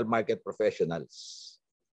capital market professionals.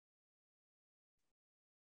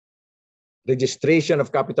 Registration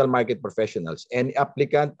of capital market professionals. Any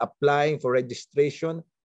applicant applying for registration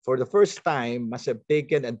for the first time must have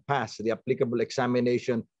taken and passed the applicable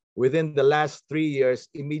examination within the last 3 years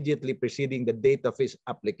immediately preceding the date of his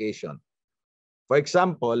application. For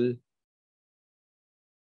example,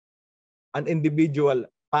 an individual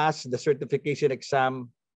passed the certification exam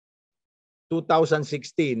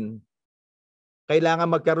 2016,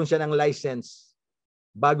 kailangan magkaroon siya ng license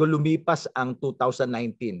bago lumipas ang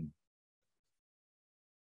 2019.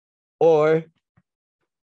 Or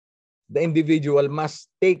the individual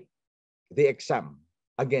must take the exam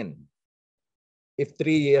again if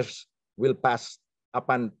 3 years will pass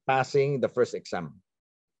upon passing the first exam.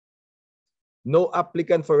 No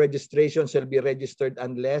applicant for registration shall be registered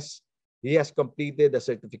unless he has completed the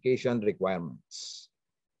certification requirements.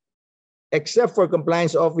 Except for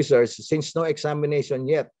compliance officers, since no examination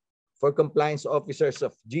yet, for compliance officers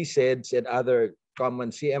of GSEDs and other common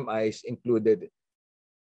CMIs included,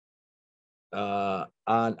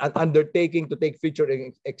 an undertaking to take future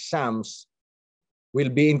exams will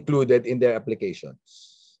be included in their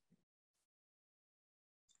applications.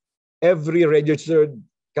 Every registered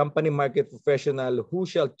company market professional who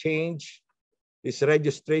shall change his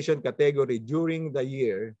registration category during the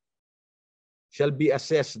year shall be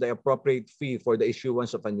assessed the appropriate fee for the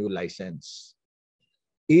issuance of a new license.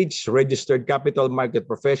 Each registered capital market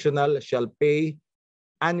professional shall pay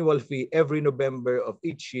annual fee every November of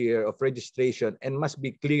each year of registration and must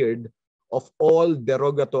be cleared of all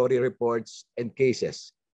derogatory reports and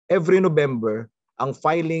cases. Every November, ang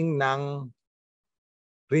filing ng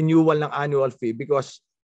renewal ng annual fee, because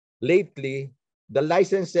lately, the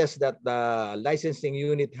licenses that the licensing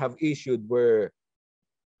unit have issued were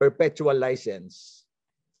perpetual license,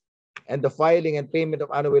 and the filing and payment of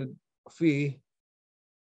annual fee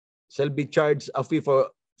shall be charged a fee for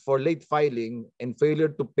late filing and failure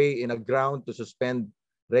to pay in a ground to suspend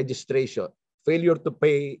registration. Failure to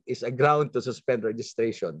pay is a ground to suspend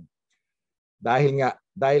registration.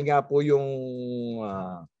 Dahil nga po yung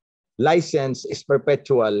license is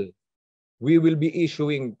perpetual, we will be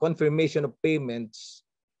issuing confirmation of payments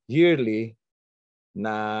yearly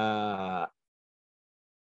na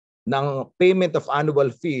ng payment of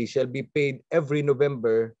annual fee shall be paid every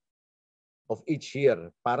November of each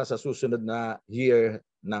year para sa susunod na year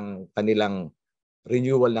ng kanilang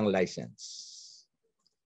renewal ng license.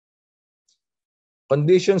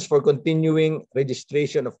 Conditions for continuing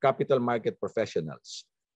registration of capital market professionals.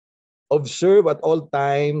 Observe at all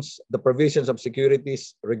times the provisions of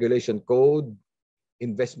Securities Regulation Code,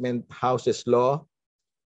 Investment Houses Law,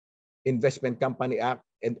 Investment Company Act,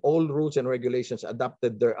 and all rules and regulations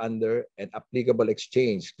adopted thereunder and applicable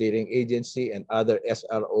exchange, clearing agency, and other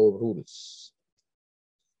SRO rules.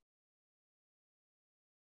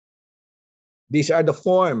 These are the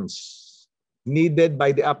forms needed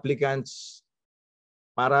by the applicants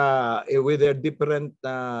para with their different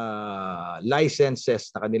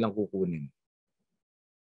licenses na kanilang kukunin.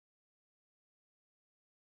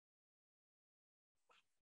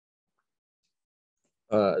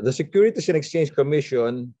 The Securities and Exchange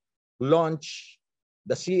Commission launched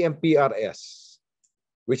the CMPRS,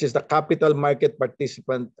 which is the Capital Market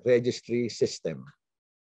Participant Registry System.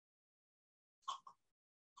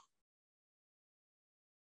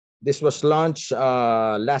 This was launched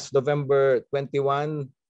last November 21,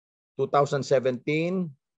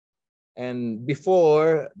 2017. And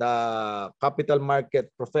before, the capital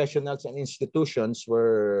market professionals and institutions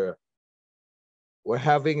were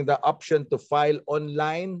having the option to file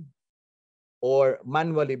online or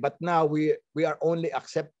manually. But now we are only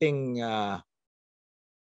accepting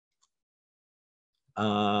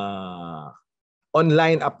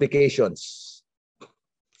online applications.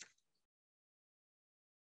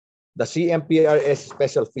 The CMPRS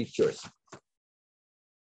special features: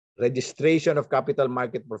 registration of capital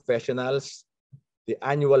market professionals, the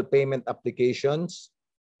annual payment applications,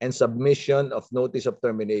 and submission of notice of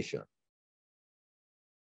termination.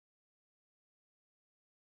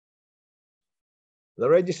 The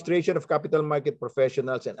registration of capital market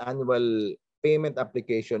professionals and annual payment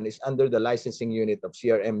application is under the licensing unit of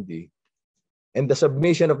CRMD, and the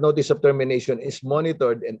submission of notice of termination is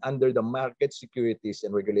monitored and under the Market Securities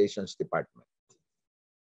and Regulations Department.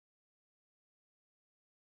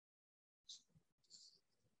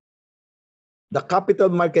 The capital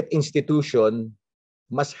market institution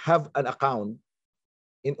must have an account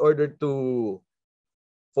in order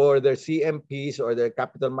for their CMPs or their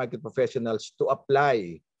capital market professionals to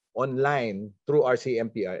apply online through our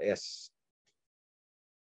CMPRS.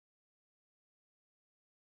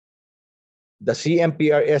 The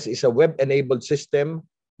CMPRS is a web-enabled system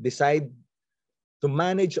designed to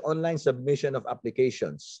manage online submission of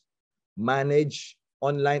applications, manage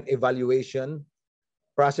online evaluation,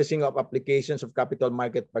 processing of applications of capital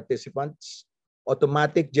market participants,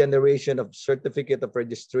 automatic generation of certificate of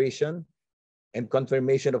registration, and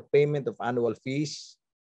confirmation of payment of annual fees,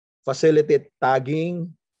 facilitate tagging,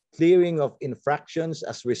 clearing of infractions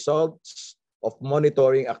as results of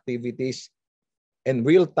monitoring activities, and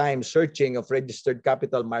real-time searching of registered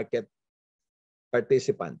capital market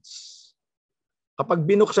participants. Kapag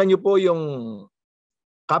binuksan niyo po yung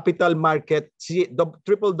capital market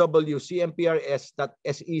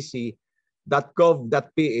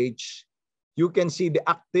www.cmprs.sec.gov.ph, you can see the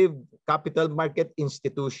active capital market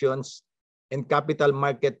institutions and capital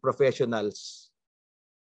market professionals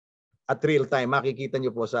at real time. Makikita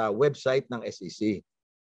niyo po sa website ng SEC.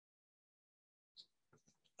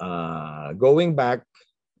 Going back,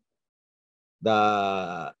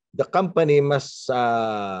 the company must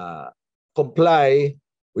comply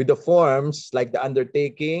with the forms like the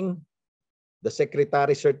undertaking, the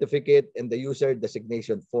secretary certificate, and the user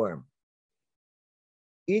designation form.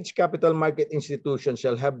 Each capital market institution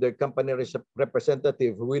shall have their company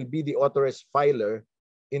representative who will be the authorized filer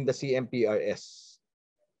in the CMPRS.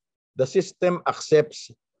 The system accepts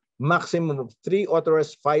maximum of 3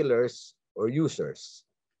 authorized filers or users.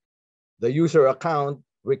 The user account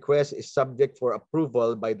request is subject for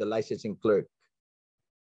approval by the licensing clerk.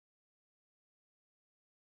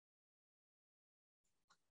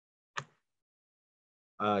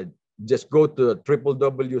 Just go to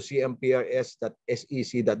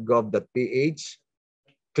www.cmprs.sec.gov.ph,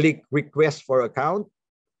 click request for account,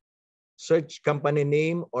 search company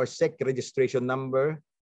name or SEC registration number,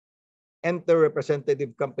 enter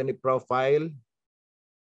representative company profile,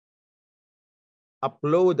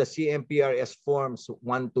 upload the CMPRS forms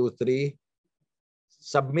 1, 2, 3,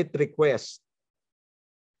 submit request,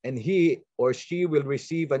 and he or she will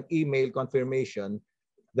receive an email confirmation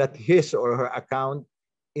that his or her account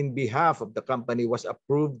in behalf of the company was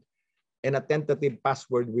approved and a tentative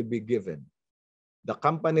password will be given. The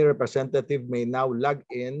company representative may now log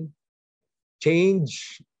in,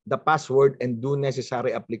 change the password, and do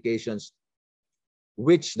necessary applications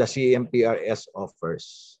which the CMPRS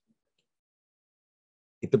offers.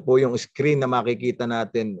 Ito po yung screen na makikita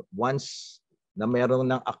natin once na meron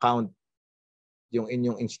ng account yung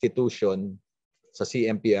inyong institution sa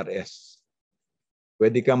CMPRS.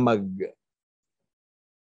 Pwede kang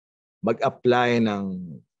mag-apply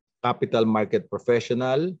ng capital market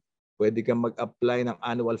professional, pwede kang mag-apply ng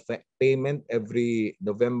annual payment every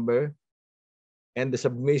November, and the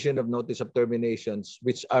submission of notice of terminations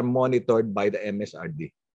which are monitored by the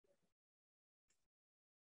MSRD.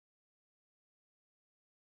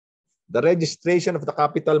 The registration of the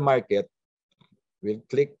capital market, we'll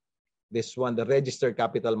click this one, the registered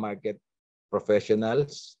capital market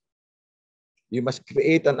professionals. You must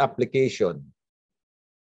create an application,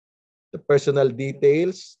 the personal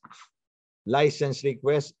details, license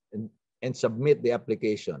request, and submit the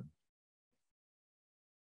application.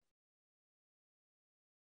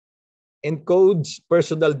 Encodes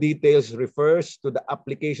personal details refers to the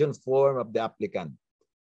application form of the applicant.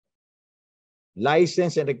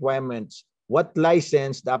 License and requirements, what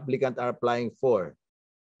license the applicant are applying for,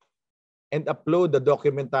 and upload the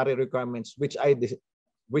documentary requirements which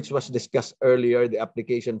was discussed earlier, the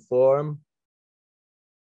application form,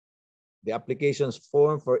 the applications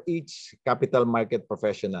form for each capital market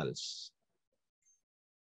professionals.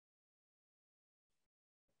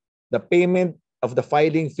 The payment of the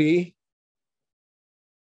filing fee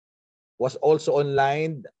was also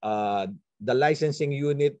online. The licensing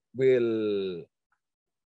unit will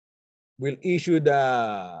issue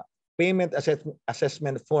the payment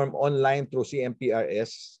assessment form online through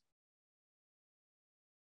CMPRS.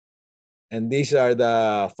 And these are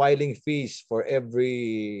the filing fees for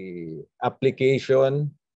every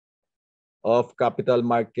application of capital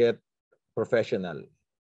market professional.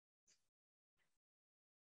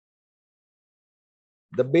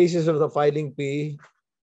 The basis of the filing fee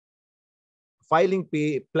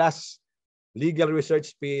plus legal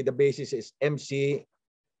research fee, the basis is MC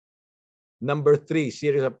number 3,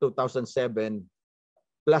 series of 2007,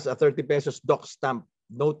 plus a 30 pesos doc stamp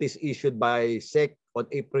notice issued by SEC on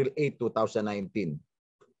April 8, 2019.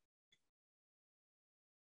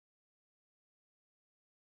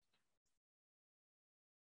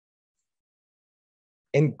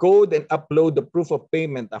 Encode and upload the proof of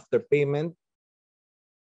payment. After payment,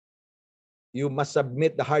 you must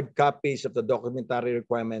submit the hard copies of the documentary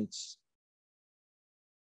requirements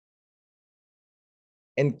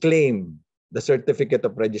and claim the certificate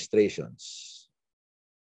of registrations.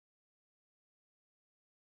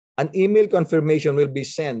 An email confirmation will be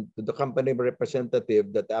sent to the company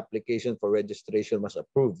representative that the application for registration was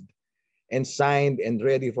approved and signed and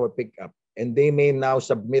ready for pickup. And they may now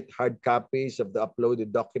submit hard copies of the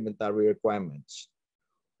uploaded documentary requirements,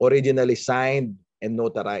 originally signed and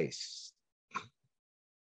notarized.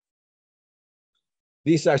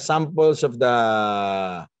 These are samples of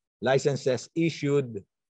the licenses issued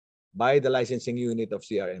by the licensing unit of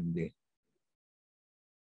CRMD.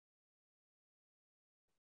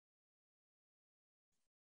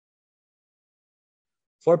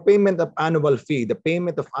 For payment of annual fee, the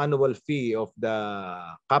payment of annual fee of the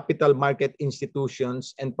capital market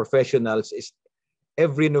institutions and professionals is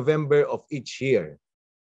every November of each year.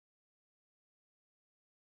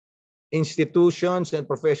 Institutions and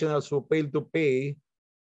professionals who fail to pay,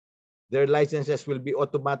 their licenses will be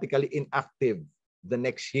automatically inactive the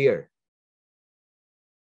next year.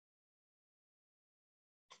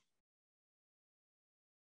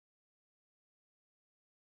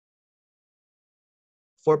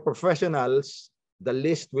 For professionals, the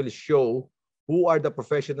list will show who are the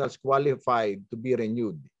professionals qualified to be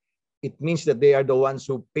renewed. It means that they are the ones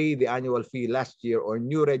who pay the annual fee last year or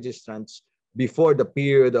new registrants before the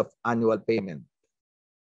period of annual payment.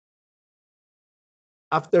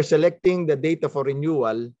 After selecting the data for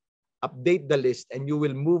renewal, update the list and you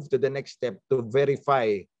will move to the next step to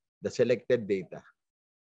verify the selected data.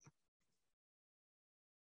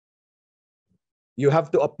 You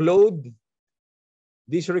have to upload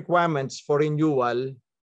these requirements for renewal: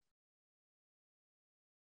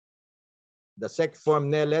 the SEC Form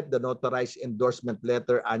NELET, the Notarized Endorsement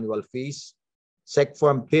Letter, annual fees; SEC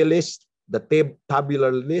Form T-List, the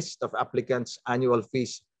tabular list of applicants' annual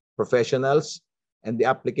fees, professionals; and the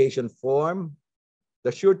application form,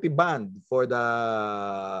 the surety bond for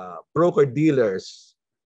the broker-dealers,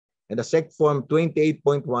 and the SEC Form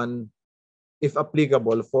 28.1, if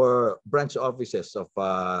applicable, for branch offices of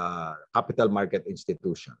capital market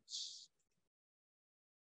institutions.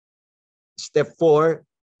 Step 4,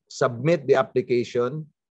 submit the application.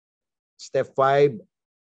 Step 5,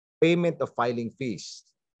 payment of filing fees.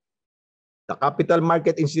 The capital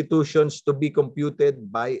market institutions to be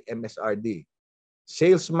computed by MSRD.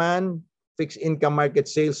 Salesman, fixed income market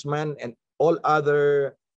salesman, and all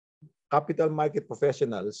other capital market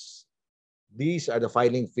professionals, these are the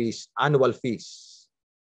filing fees, annual fees.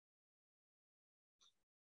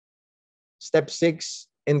 Step 6,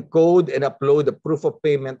 encode and upload the proof of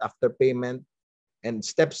payment after payment. And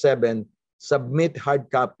step 7, submit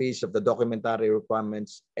hard copies of the documentary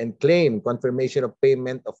requirements and claim confirmation of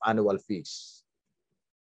payment of annual fees.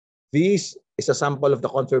 This is a sample of the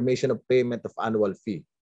confirmation of payment of annual fee.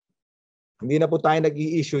 Hindi na po tayo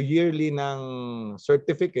nag-i-issue yearly ng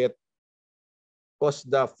certificate because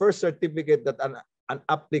the first certificate that an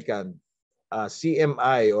applicant,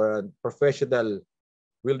 CMI or a professional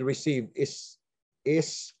will receive is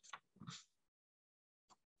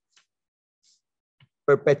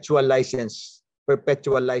perpetual license.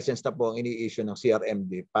 Perpetual license na po ang ini-issue ng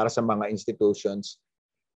CRMD para sa mga institutions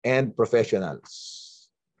and professionals.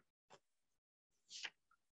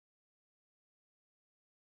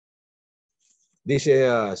 This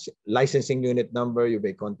is licensing unit number. You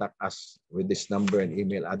may contact us with this number and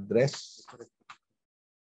email address.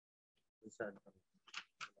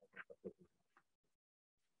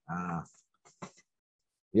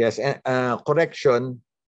 Yes, and correction.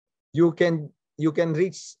 You can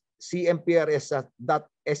reach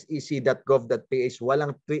cmprs.sec.gov.ph.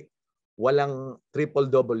 Walang triple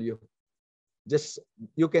W. Just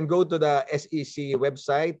you can go to the SEC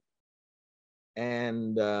website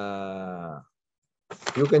and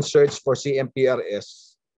you can search for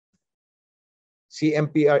CMPRS,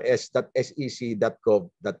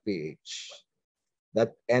 cmprs.sec.gov.ph.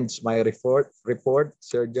 That ends my report,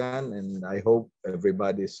 Sir John, and I hope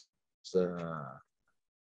everybody's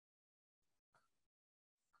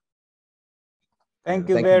Thank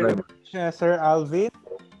you very much, Sir Alvin.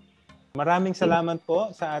 Maraming salamat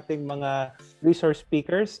po sa ating mga resource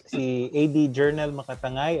speakers, si AD Journal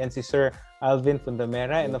Makatangay and si Sir Alvin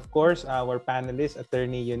Fundamera, and of course, our panelist,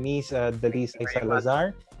 Attorney Eunice Dalisay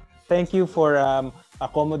Salazar. Thank you for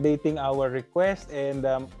accommodating our request, and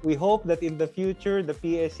we hope that in the future, the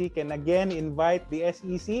PSC can again invite the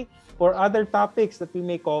SEC for other topics that we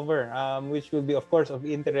may cover, which will be, of course, of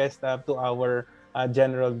interest to our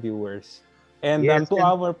general viewers. And Yes, to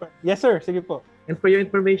our... Yes, sir. Sige po. And for your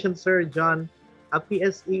information, Sir John,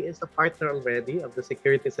 PSE is a partner already of the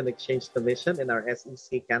Securities and Exchange Commission in our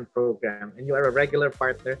SEC CAN program, and you are a regular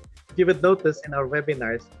partner. If you would notice in our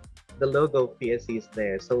webinars, the logo of PSE is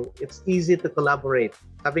there. So it's easy to collaborate.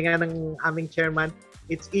 Sabi nga ng aming chairman,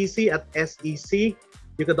 it's easy at SEC.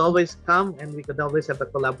 You could always come and we could always have a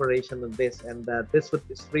collaboration on this. And this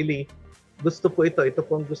is really, gusto po ito. Ito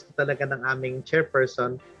po ang gusto talaga ng aming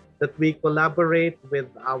chairperson, that we collaborate with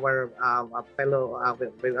our fellow,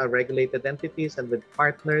 with our regulated entities and with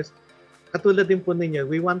partners. Katulad din po ninyo,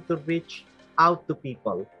 we want to reach out to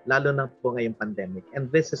people, lalo na po ngayong pandemic.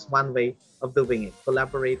 And this is one way of doing it,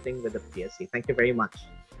 collaborating with the PSC. Thank you very much.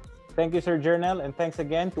 Thank you, Sir Journal, and thanks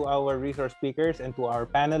again to our resource speakers and to our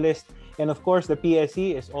panelists. And of course, the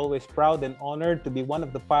PSC is always proud and honored to be one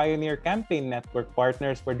of the pioneer campaign network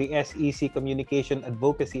partners for the SEC Communication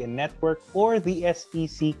Advocacy and Network, or the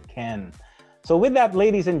SEC CAN. So with that,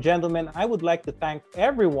 ladies and gentlemen, I would like to thank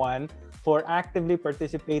everyone for actively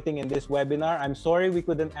participating in this webinar. I'm sorry we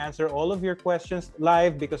couldn't answer all of your questions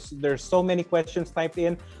live because there's so many questions typed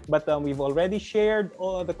in, but we've already shared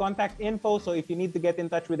all the contact info. So if you need to get in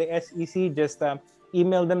touch with the SEC, just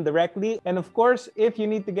email them directly. And of course, if you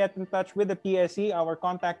need to get in touch with the PSC, our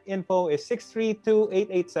contact info is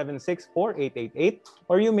 632-8876-4888,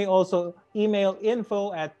 or you may also email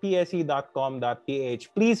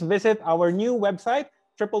info@psc.com.ph. Please visit our new website,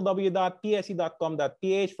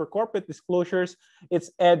 www.psc.com.ph. For corporate disclosures,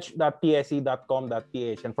 it's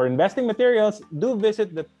edge.psc.com.ph. And for investing materials, do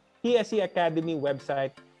visit the PSC Academy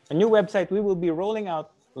website, a new website we will be rolling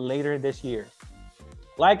out later this year.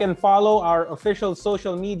 Like and follow our official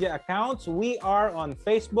social media accounts. We are on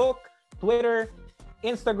Facebook, Twitter,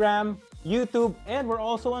 Instagram, YouTube, and we're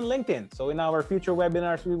also on LinkedIn. So in our future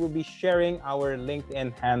webinars, we will be sharing our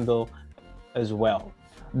LinkedIn handle as well.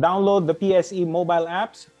 Download the PSE mobile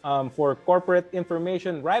apps for corporate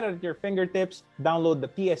information right at your fingertips. Download the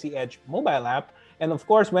PSE Edge mobile app. And of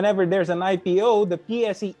course, whenever there's an IPO, the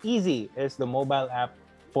PSE Easy is the mobile app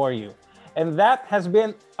for you. And that has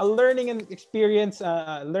been a learning and experience,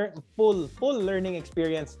 full learning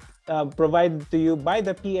experience provided to you by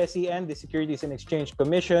the PSE and the Securities and Exchange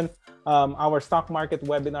Commission. Our stock market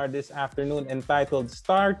webinar this afternoon entitled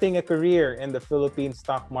Starting a Career in the Philippine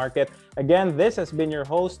Stock Market. Again, this has been your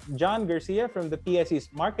host, John Garcia from the PSE's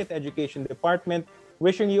Market Education Department.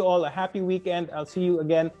 Wishing you all a happy weekend. I'll see you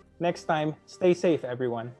again next time. Stay safe,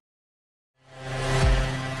 everyone.